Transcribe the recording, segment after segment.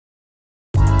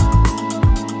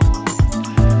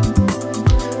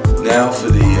now for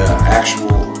the actual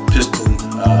piston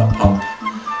pump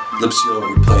lip seal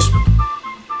replacement.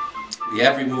 We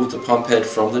have removed the pump head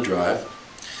from the drive,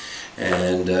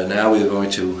 and now we are going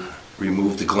to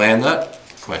remove the gland nut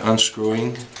by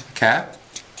unscrewing the cap.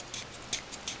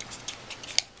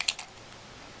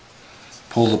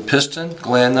 Pull the piston,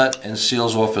 gland nut, and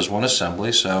seals off as one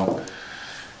assembly. So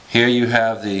here you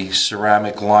have the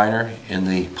ceramic liner in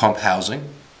the pump housing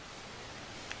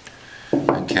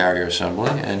and carrier assembly,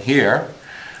 and here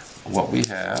what we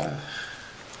have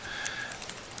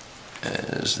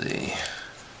is the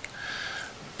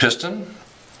piston.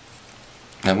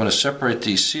 I'm going to separate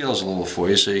these seals a little for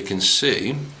you so you can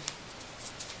see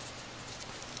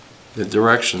the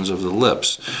directions of the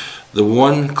lips. The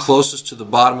one closest to the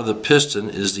bottom of the piston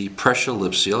is the pressure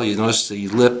lip seal. You notice the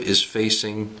lip is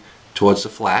facing towards the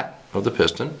flat of the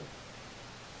piston.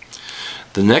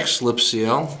 The next lip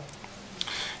seal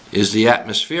is the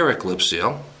atmospheric lip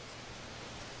seal,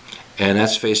 and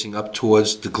that's facing up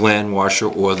towards the gland washer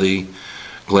or the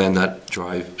gland nut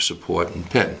drive support and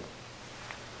pin.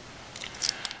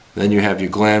 Then you have your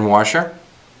gland washer,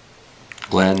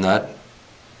 gland nut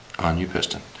on your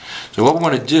piston. So what we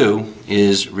want to do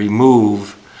is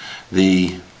remove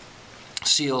the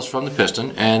seals from the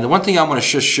piston, and the one thing I want to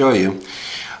just show you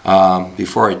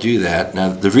before I do that, now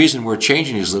the reason we're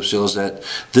changing these lip seals is that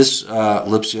this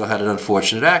lip seal had an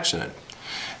unfortunate accident,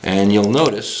 and you'll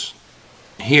notice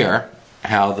here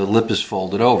how the lip is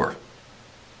folded over.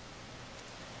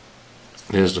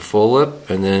 There's the full lip,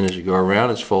 and then as you go around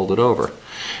it's folded over.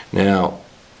 Now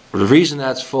the reason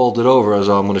that's folded over is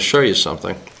I'm going to show you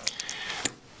something.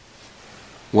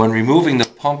 When removing the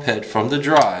pump head from the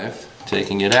drive,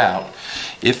 taking it out,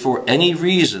 if for any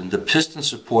reason the piston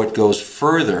support goes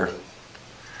further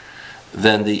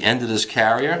than the end of this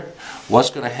carrier, what's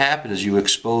going to happen is you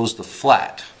expose the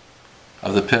flat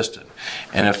of the piston.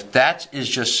 And if that is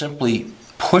just simply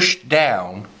pushed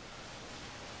down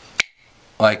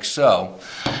like so,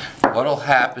 what will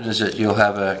happen is that you'll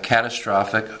have a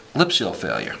catastrophic lip seal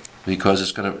failure, because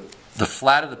it's going to, the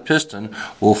flat of the piston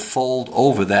will fold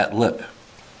over that lip.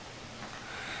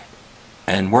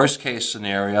 And worst case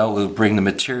scenario, we'll bring the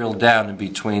material down in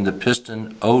between the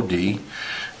piston OD,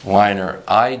 liner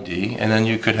ID, and then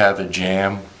you could have a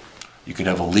jam, you could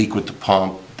have a leak with the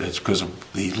pump. That's because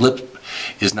the lip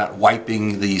is not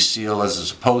wiping the seal as it's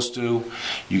supposed to.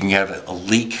 You can have a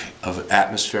leak of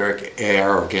atmospheric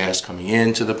air or gas coming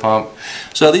into the pump.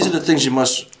 So these are the things you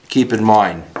must keep in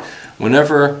mind.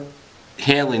 Whenever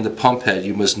handling the pump head,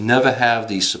 you must never have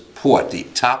the support, the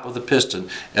top of the piston,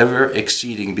 ever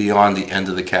exceeding beyond the end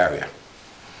of the carrier.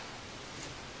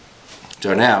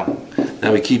 So now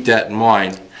that we keep that in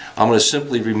mind, I'm going to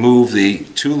simply remove the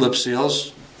two lip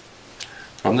seals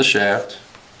from the shaft,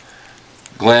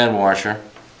 gland washer,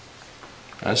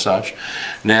 as such.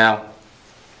 Now,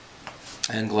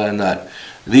 and gland nut.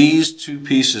 These two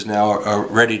pieces now are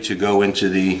ready to go into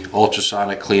the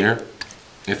ultrasonic cleaner.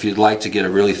 If you'd like to get a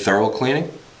really thorough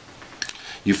cleaning,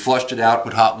 you flushed it out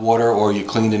with hot water, or you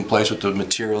cleaned in place with the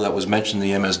material that was mentioned in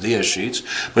the MSDS sheets.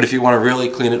 But if you want to really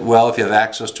clean it well, if you have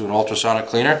access to an ultrasonic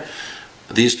cleaner,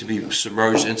 these can be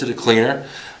submerged into the cleaner.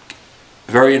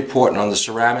 Very important on the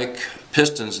ceramic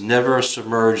pistons, never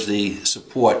submerge the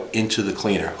support into the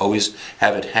cleaner. Always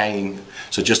have it hanging,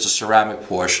 so just the ceramic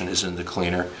portion is in the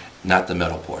cleaner, not the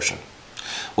metal portion.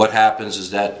 What happens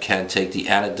is that can take the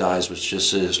anodized, which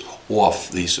just is, off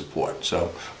the support.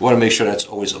 So we want to make sure that's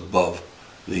always above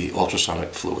the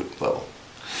ultrasonic fluid level.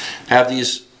 Have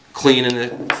these clean in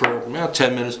it for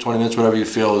 10 minutes, 20 minutes, whatever you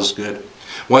feel is good.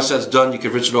 Once that's done, you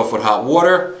can rinse it off with hot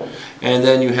water, and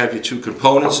then you have your two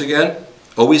components again.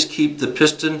 Always keep the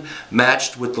piston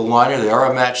matched with the liner. They are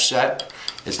a matched set.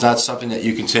 It's not something that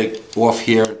you can take off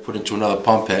here and put into another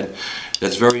pump head.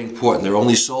 That's very important. They're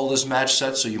only sold as match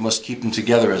sets, so you must keep them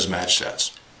together as match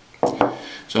sets.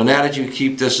 So now that you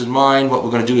keep this in mind, what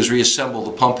we're going to do is reassemble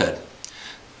the pump head.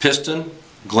 Piston,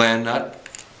 gland nut,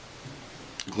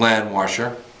 gland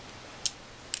washer.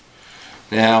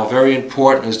 Now, very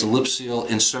important is the lip seal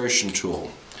insertion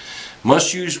tool.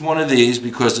 Must use one of these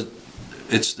because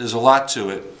there's a lot to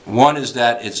it. One is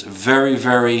that it's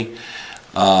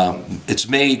it's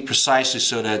made precisely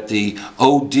so that the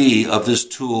OD of this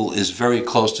tool is very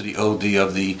close to the OD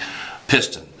of the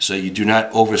piston, so you do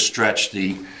not overstretch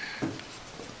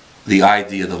the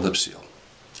ID of the lip seal.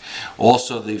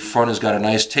 Also, the front has got a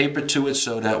nice taper to it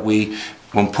so that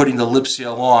when putting the lip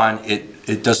seal on,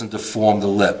 it doesn't deform the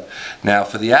lip. Now,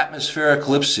 for the atmospheric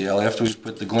lip seal, after we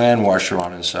put the gland washer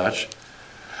on and such,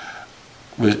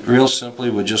 real simply,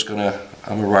 we're just going to,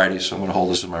 I'm a righty, so I'm going to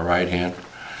hold this in my right hand.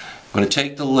 I'm going to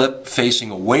take the lip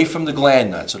facing away from the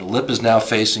gland nut, so the lip is now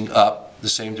facing up the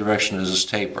same direction as this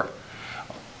taper.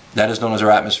 That is known as our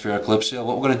atmospheric lip seal.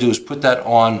 What we're going to do is put that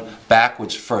on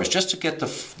backwards first, just to get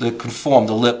conform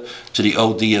the lip to the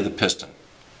OD of the piston.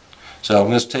 So I'm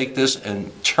going to take this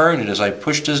and turn it as I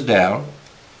push this down.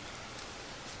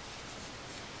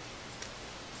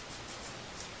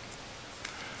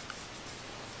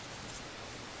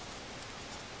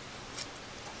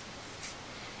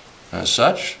 As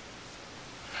such.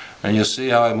 And you'll see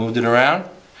how I moved it around.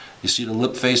 You see the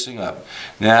lip facing up.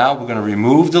 Now we're going to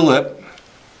remove the lip,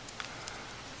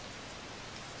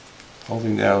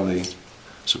 holding down the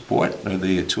support or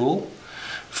the tool.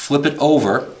 Flip it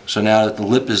over, so now that the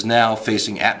lip is now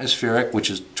facing atmospheric, which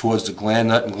is towards the gland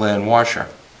nut and gland washer.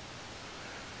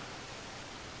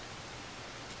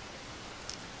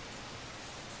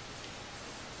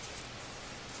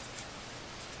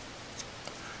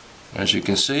 As you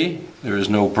can see, there is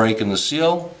no break in the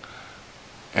seal,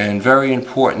 and very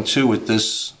important too with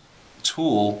this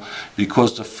tool,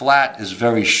 because the flat is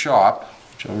very sharp,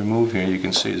 which I'll remove here, you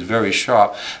can see it's very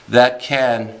sharp, that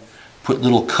can put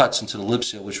little cuts into the lip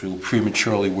seal which will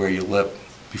prematurely wear your lip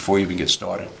before you even get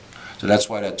started. So that's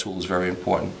why that tool is very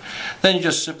important. Then you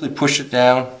just simply push it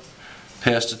down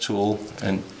past the tool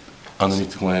and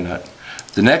underneath the gland nut.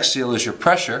 The next seal is your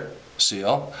pressure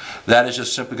seal. That is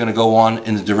just simply going to go on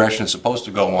in the direction it's supposed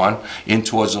to go on, in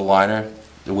towards the liner,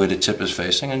 the way the tip is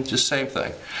facing, and just same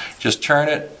thing. Just turn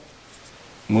it,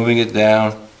 moving it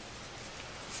down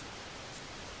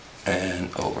and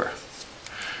over.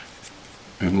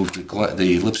 Remove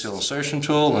the lip seal insertion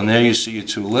tool, and there you see your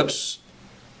two lips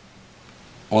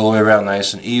all the way around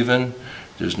nice and even.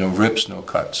 There's no rips, no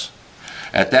cuts.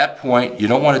 At that point, you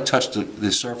don't want to touch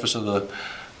the surface of the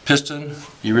piston.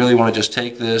 You really want to just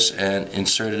take this and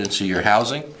insert it into your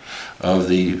housing of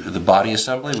the body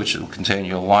assembly, which will contain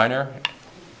your liner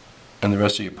and the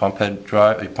rest of your pump head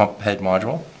drive, your pump head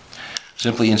module.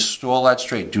 Simply install that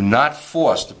straight. Do not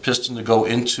force the piston to go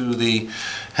into the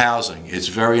housing. It's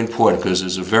very important because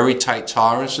there's a very tight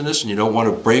tolerance in this and you don't want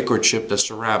to break or chip the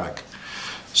ceramic.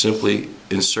 Simply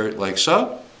insert like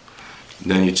so.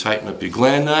 Then you tighten up your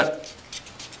gland nut.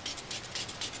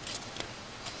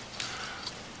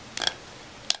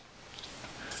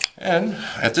 And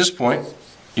at this point,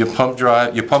 your pump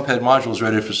head module is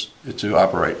ready to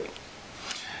operate.